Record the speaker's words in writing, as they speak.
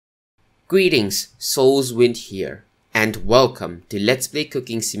Greetings, Soulswind here, and welcome to Let's Play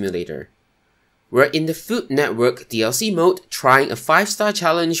Cooking Simulator. We're in the Food Network DLC mode trying a 5-star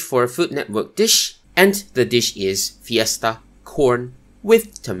challenge for a Food Network dish, and the dish is Fiesta corn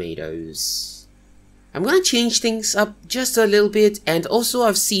with tomatoes. I'm gonna change things up just a little bit, and also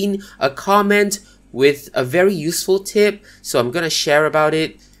I've seen a comment with a very useful tip, so I'm gonna share about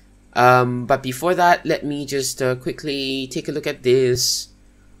it. But before that, let me just quickly take a look at this.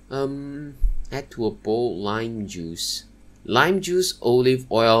 Add to a bowl lime juice, olive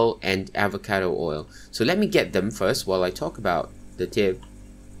oil, and avocado oil. So let me get them first while I talk about the tip.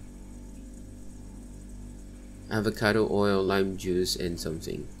 Avocado oil, lime juice, and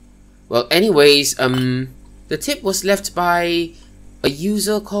something. Well, anyways, the tip was left by a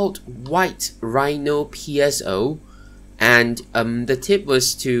user called Rhino PSO, and the tip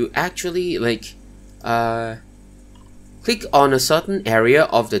was to actually click on a certain area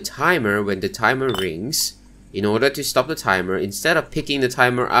of the timer when the timer rings in order to stop the timer instead of picking the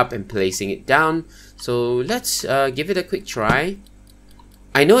timer up and placing it down. So let's give it a quick try.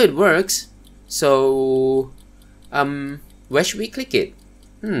 I know it works, so where should we click it?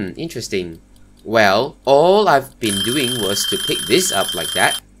 Interesting. Well, all I've been doing was to pick this up like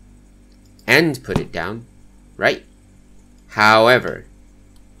that and put it down, right? However,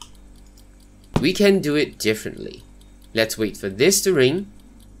 we can do it differently. Let's wait for this to ring.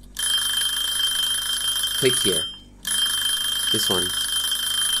 Click here. This one.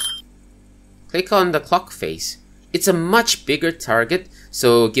 Click on the clock face. It's a much bigger target,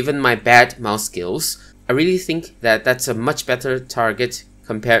 so given my bad mouse skills, I really think that that's a much better target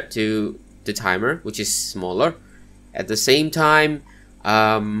compared to the timer, which is smaller. At the same time,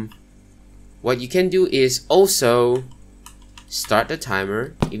 what you can do is also start the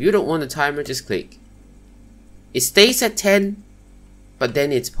timer. If you don't want the timer, just click. It stays at 10, but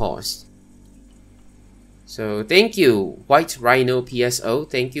then it's paused. So thank you, Rhino PSO.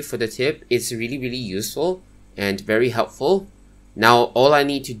 Thank you for the tip. It's really useful and very helpful. Now all I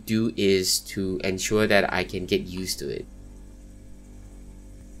need to do is to ensure that I can get used to it.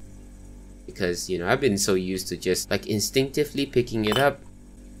 Because, you know, I've been so used to just instinctively picking it up.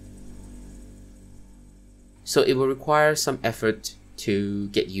 So it will require some effort to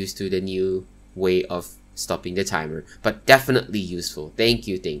get used to the new way of stopping the timer, but definitely useful. Thank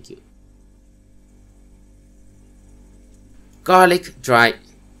you. Garlic dried.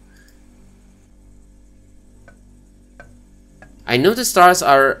 I know the stars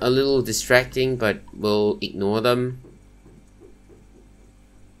are a little distracting, but we'll ignore them.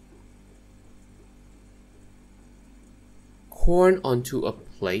 Corn onto a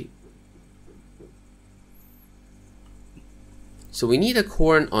plate. So we need a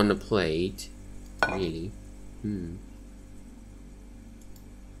corn on a plate. Really?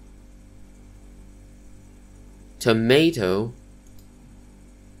 Tomato,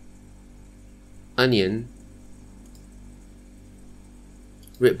 onion,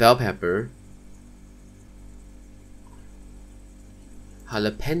 red bell pepper,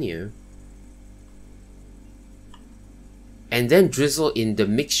 jalapeno, and then drizzle in the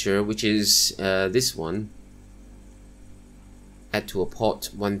mixture, which is this one. Add to a pot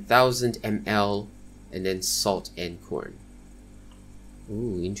 1000 ml, and then salt and corn.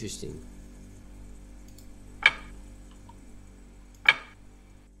 Ooh, interesting.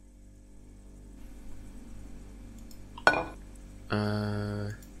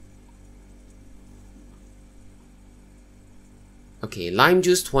 Okay, lime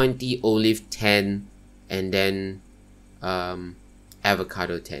juice 20, olive 10, and then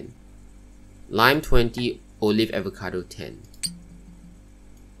avocado 10. Lime 20, olive, avocado 10.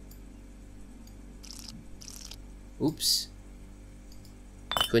 Oops.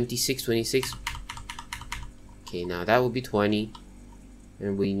 26. Okay, now that will be 20.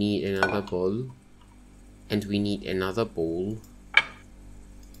 And we need another bowl. And we need another bowl.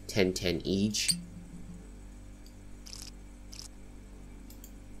 10 each.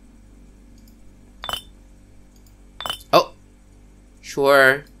 Oh!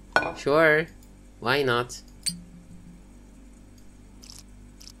 Sure. Why not?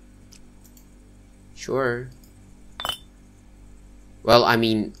 Sure. Well, I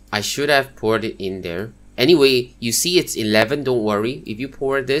mean, I should have poured it in there. Anyway, you see it's 11, don't worry. If you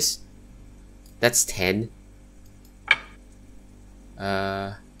pour this, that's 10.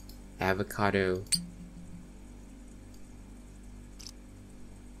 Avocado.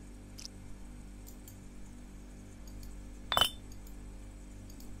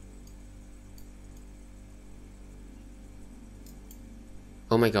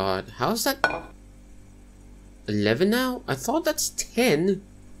 Oh my god, how's that 11 now? I thought that's 10.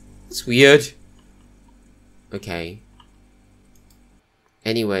 It's weird. Okay.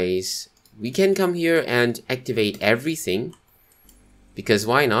 Anyways, we can come here and activate everything. Because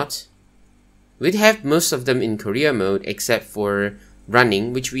why not? We'd have most of them in career mode except for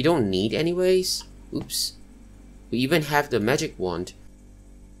running, which we don't need anyways. Oops. We even have the magic wand.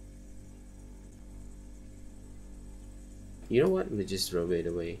 You know what? We'll just throw it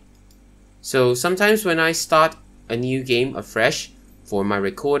away. So sometimes when I start a new game afresh, for my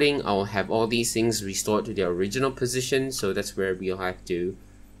recording, I'll have all these things restored to their original position, so that's where we'll have to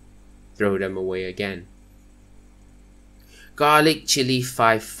throw them away again. Garlic chili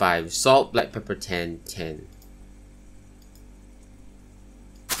 5, salt black pepper 10. 10.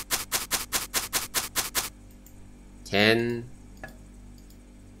 10.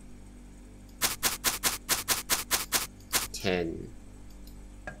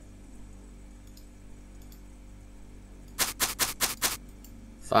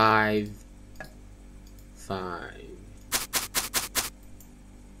 5.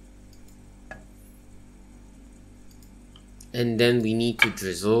 And then we need to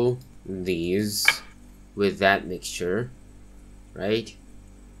drizzle these with that mixture, right?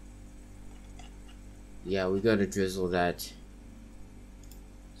 Yeah, we gotta drizzle that.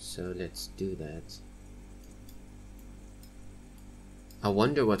 So let's do that. I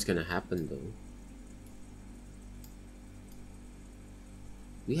wonder what's gonna happen though.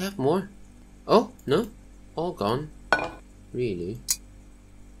 We have more? Oh, no? All gone? Really?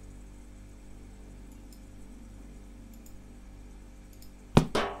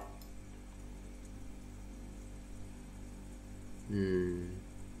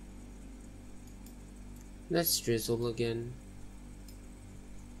 Let's drizzle again.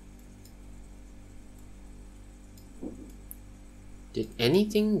 Did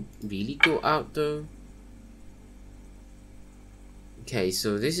anything really go out though? Okay,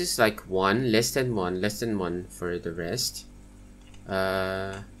 so this is like 1, less than 1 for the rest.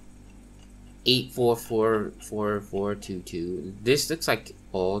 8444422. This looks like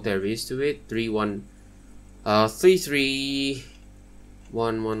all there is to it.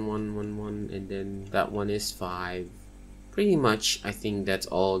 331111, and then that one is 5. Pretty much, I think that's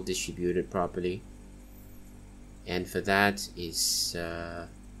all distributed properly. And for that is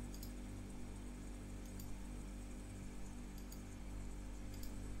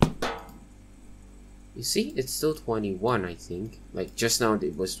you see, it's still 21, I think. Like just now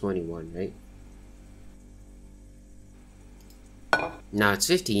it was 21, right? Now it's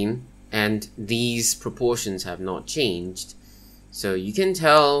 15, and these proportions have not changed. So you can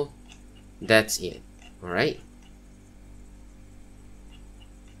tell that's it, alright?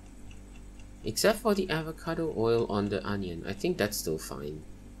 Except for the avocado oil on the onion. I think that's still fine.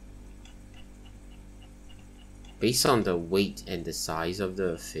 Based on the weight and the size of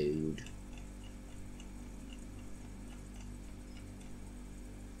the food.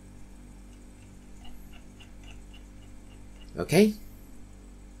 Okay.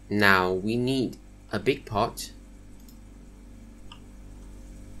 Now we need a big pot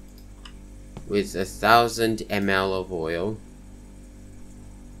with 1000 ml of oil.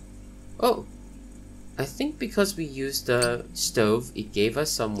 Oh, I think because we used the stove, it gave us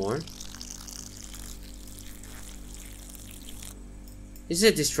some more. Is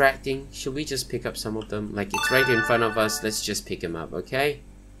it distracting? Should we just pick up some of them? Like, it's right in front of us, let's just pick them up, okay?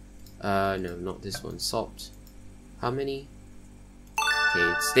 No, not this one. Salt. How many?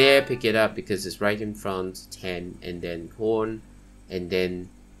 Okay, it's there, pick it up because it's right in front. 10, and then corn, and then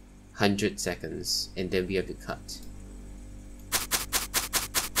 100 seconds, and then we have to cut.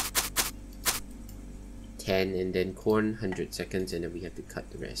 10, and then corn, 100 seconds, and then we have to cut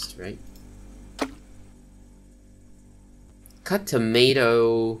the rest, right? Cut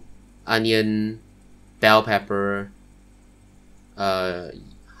tomato, onion, bell pepper,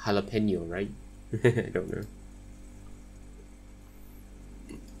 jalapeno, right? I don't know.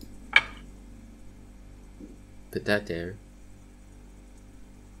 Put that there.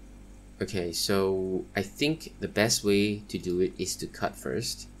 Okay, so I think the best way to do it is to cut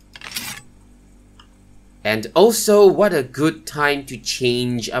first. And also, what a good time to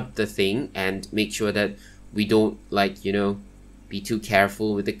change up the thing and make sure that we don't, like, you know, be too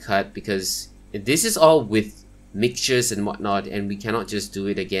careful with the cut, because this is all with mixtures and whatnot, and we cannot just do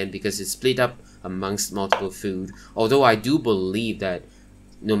it again because it's split up amongst multiple food. Although I do believe that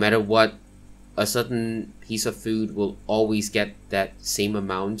no matter what, a certain piece of food will always get that same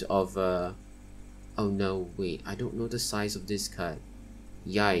amount of oh no, wait, I don't know the size of this cut.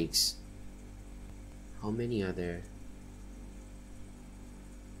 Yikes. How many are there?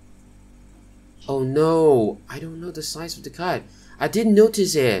 Oh no, I don't know the size of the cut. I didn't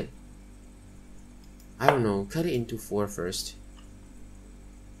notice it. I don't know, cut it into 4 first.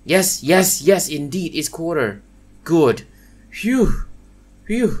 Yes, yes, yes, indeed, it's quarter. Good. Phew.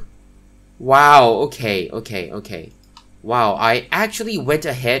 Phew. Wow, okay, okay, okay. Wow, I actually went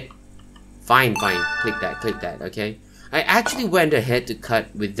ahead. Fine, fine. Click that, okay? I actually went ahead to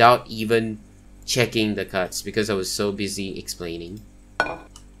cut without even checking the cuts because I was so busy explaining.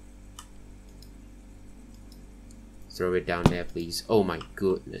 Throw it down there, please. Oh my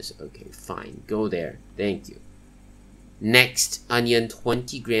goodness. Okay, fine. Go there. Thank you. Next, onion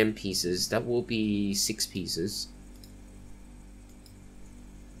 20-gram pieces. That will be 6 pieces.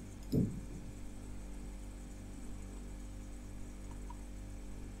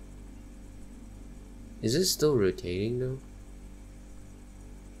 Is it still rotating though?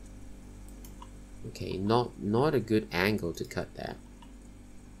 Okay, not a good angle to cut that.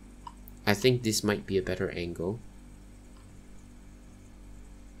 I think this might be a better angle.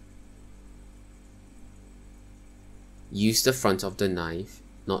 Use the front of the knife,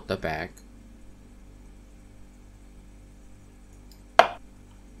 not the back.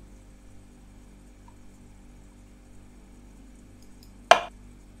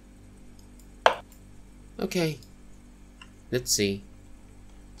 Okay, let's see.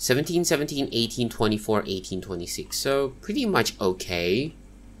 17, 17, 18, 24, 18, 26. So pretty much okay.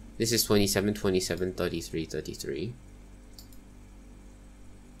 This is 27, 27, 33, 33.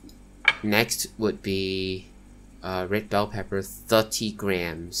 Next would be red bell pepper, 30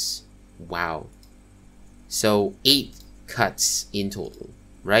 grams. Wow. So 8 cuts in total,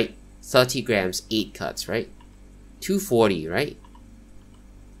 right? 30 grams, 8 cuts, right? 240, right?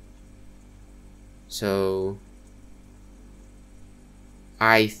 So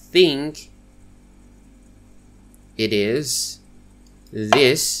I think it is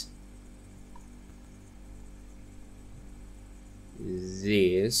this,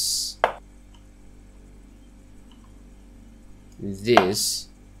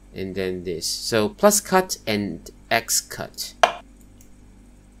 and then this. So plus cut and X cut.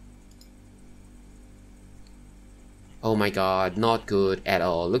 Oh my god, not good at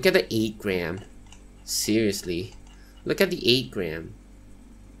all. Look at the 8 gram. Seriously. Look at the 8 gram.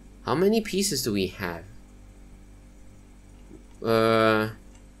 How many pieces do we have? 1,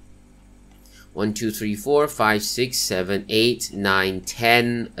 2, 3, 4, 5, 6, 7, 8, 9,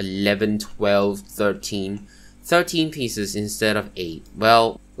 10, 11, 12, 13. 13 pieces instead of 8.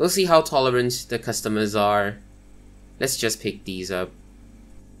 Well, we'll see how tolerant the customers are. Let's just pick these up.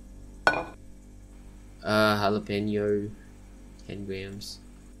 Jalapeno, 10 grams.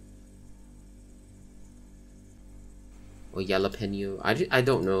 Or jalapeno. I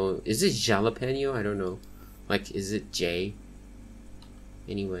don't know. Is it jalapeno? I don't know. Like, is it J?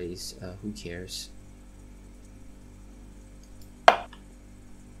 Anyways, who cares?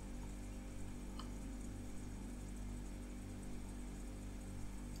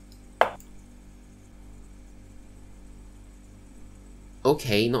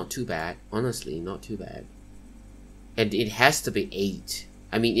 Okay, not too bad. Honestly, not too bad. And it has to be 8.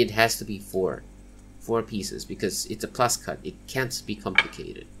 I mean, it has to be 4 pieces because it's a plus cut. It can't be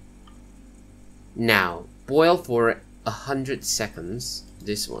complicated. Now, boil for 100 seconds.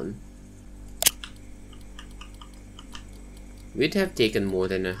 This one. We'd have taken more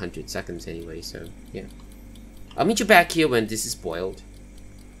than 100 seconds anyway, so yeah. I'll meet you back here when this is boiled.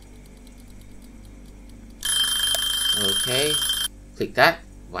 Okay. Click that.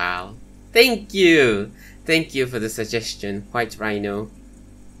 Wow. Thank you! Thank you for the suggestion, White Rhino.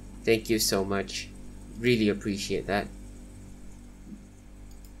 Thank you so much. Really appreciate that.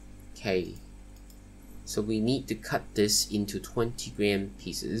 Okay. So we need to cut this into 20 gram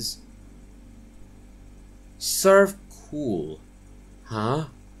pieces. Serve cool. Huh?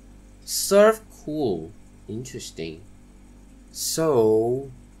 Serve cool. Interesting.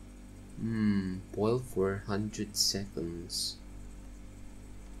 So... boil for 100 seconds.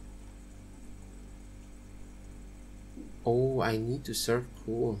 Oh, I need to serve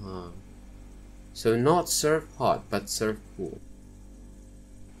cool, huh? So not serve hot, but serve cool.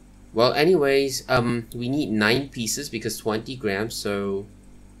 Well, anyways, we need 9 pieces because 20 grams, so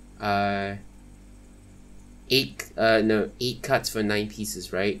 8 cuts for 9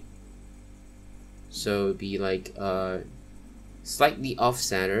 pieces, right? So it'd be like slightly off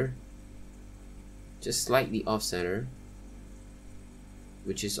center. Just slightly off center,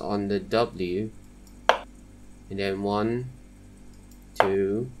 which is on the W. And then 1,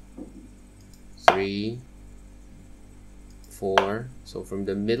 2, 3, 4. So from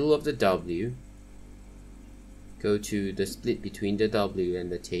the middle of the W, go to the split between the W and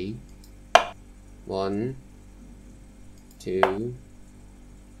the T. 1, 2,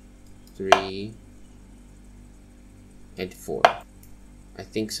 3, and 4. I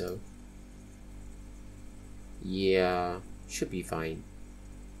think so. Yeah, should be fine.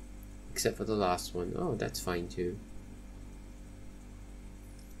 Except for the last one. Oh, that's fine too.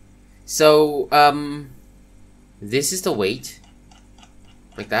 So, this is the weight.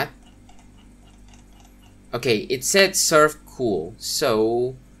 Like that. Okay, it said serve cool.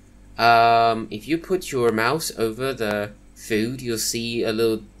 So, if you put your mouse over the food, you'll see a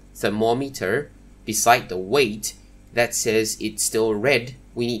little thermometer beside the weight that says it's still red.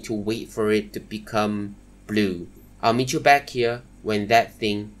 We need to wait for it to become blue. I'll meet you back here when that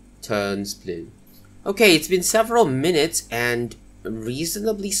thing turns blue. Okay, it's been several minutes, and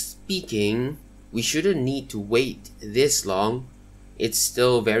reasonably speaking, we shouldn't need to wait this long. It's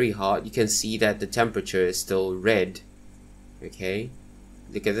still very hot. You can see that the temperature is still red. Okay,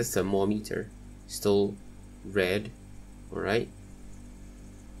 look at the thermometer, still red. Alright,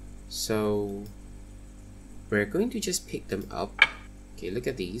 so we're going to just pick them up. Okay, look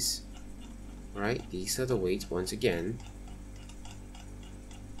at these. Alright, these are the weights once again,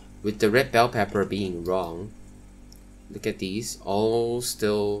 with the red bell pepper being wrong. Look at these, all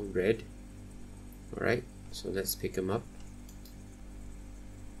still red. Alright, so let's pick them up.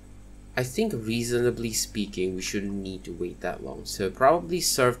 I think reasonably speaking, we shouldn't need to wait that long. So probably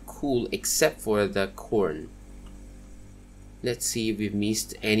serve cool except for the corn. Let's see if we've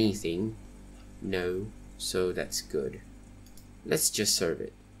missed anything. No, so that's good. Let's just serve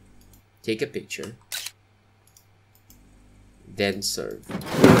it. Take a picture. Then serve.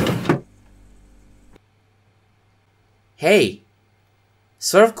 Hey!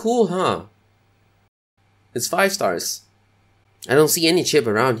 Serve cool, huh? It's 5 stars. I don't see any chip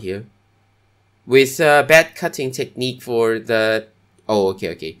around here. With bad cutting technique for the... Oh,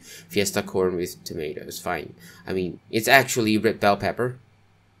 okay. Fiesta corn with tomatoes, fine. I mean, it's actually red bell pepper,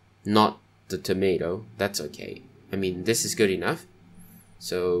 not the tomato. That's okay. I mean, this is good enough.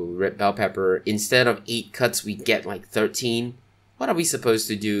 So, red bell pepper, instead of 8 cuts, we get like 13. What are we supposed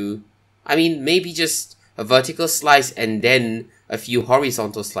to do? I mean, maybe just a vertical slice and then a few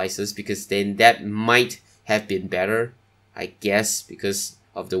horizontal slices, because then that might have been better, I guess, because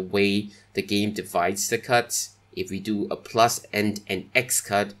of the way the game divides the cuts. If we do a plus and an X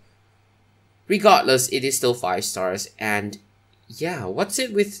cut, regardless, it is still 5 stars. And yeah, what's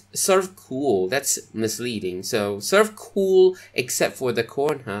it with serve cool? That's misleading. So serve cool except for the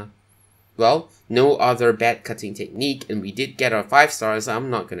corn, huh? Well, no other bad cutting technique, and we did get our 5 stars. I'm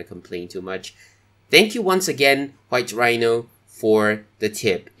not gonna complain too much. Thank you once again, White Rhino, for the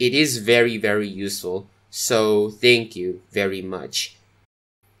tip. It is very, very useful. So thank you very much.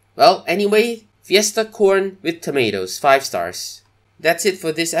 Well, anyway, Fiesta corn with tomatoes, 5 stars. That's it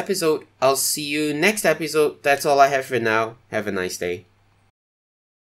for this episode. I'll see you next episode. That's all I have for now. Have a nice day.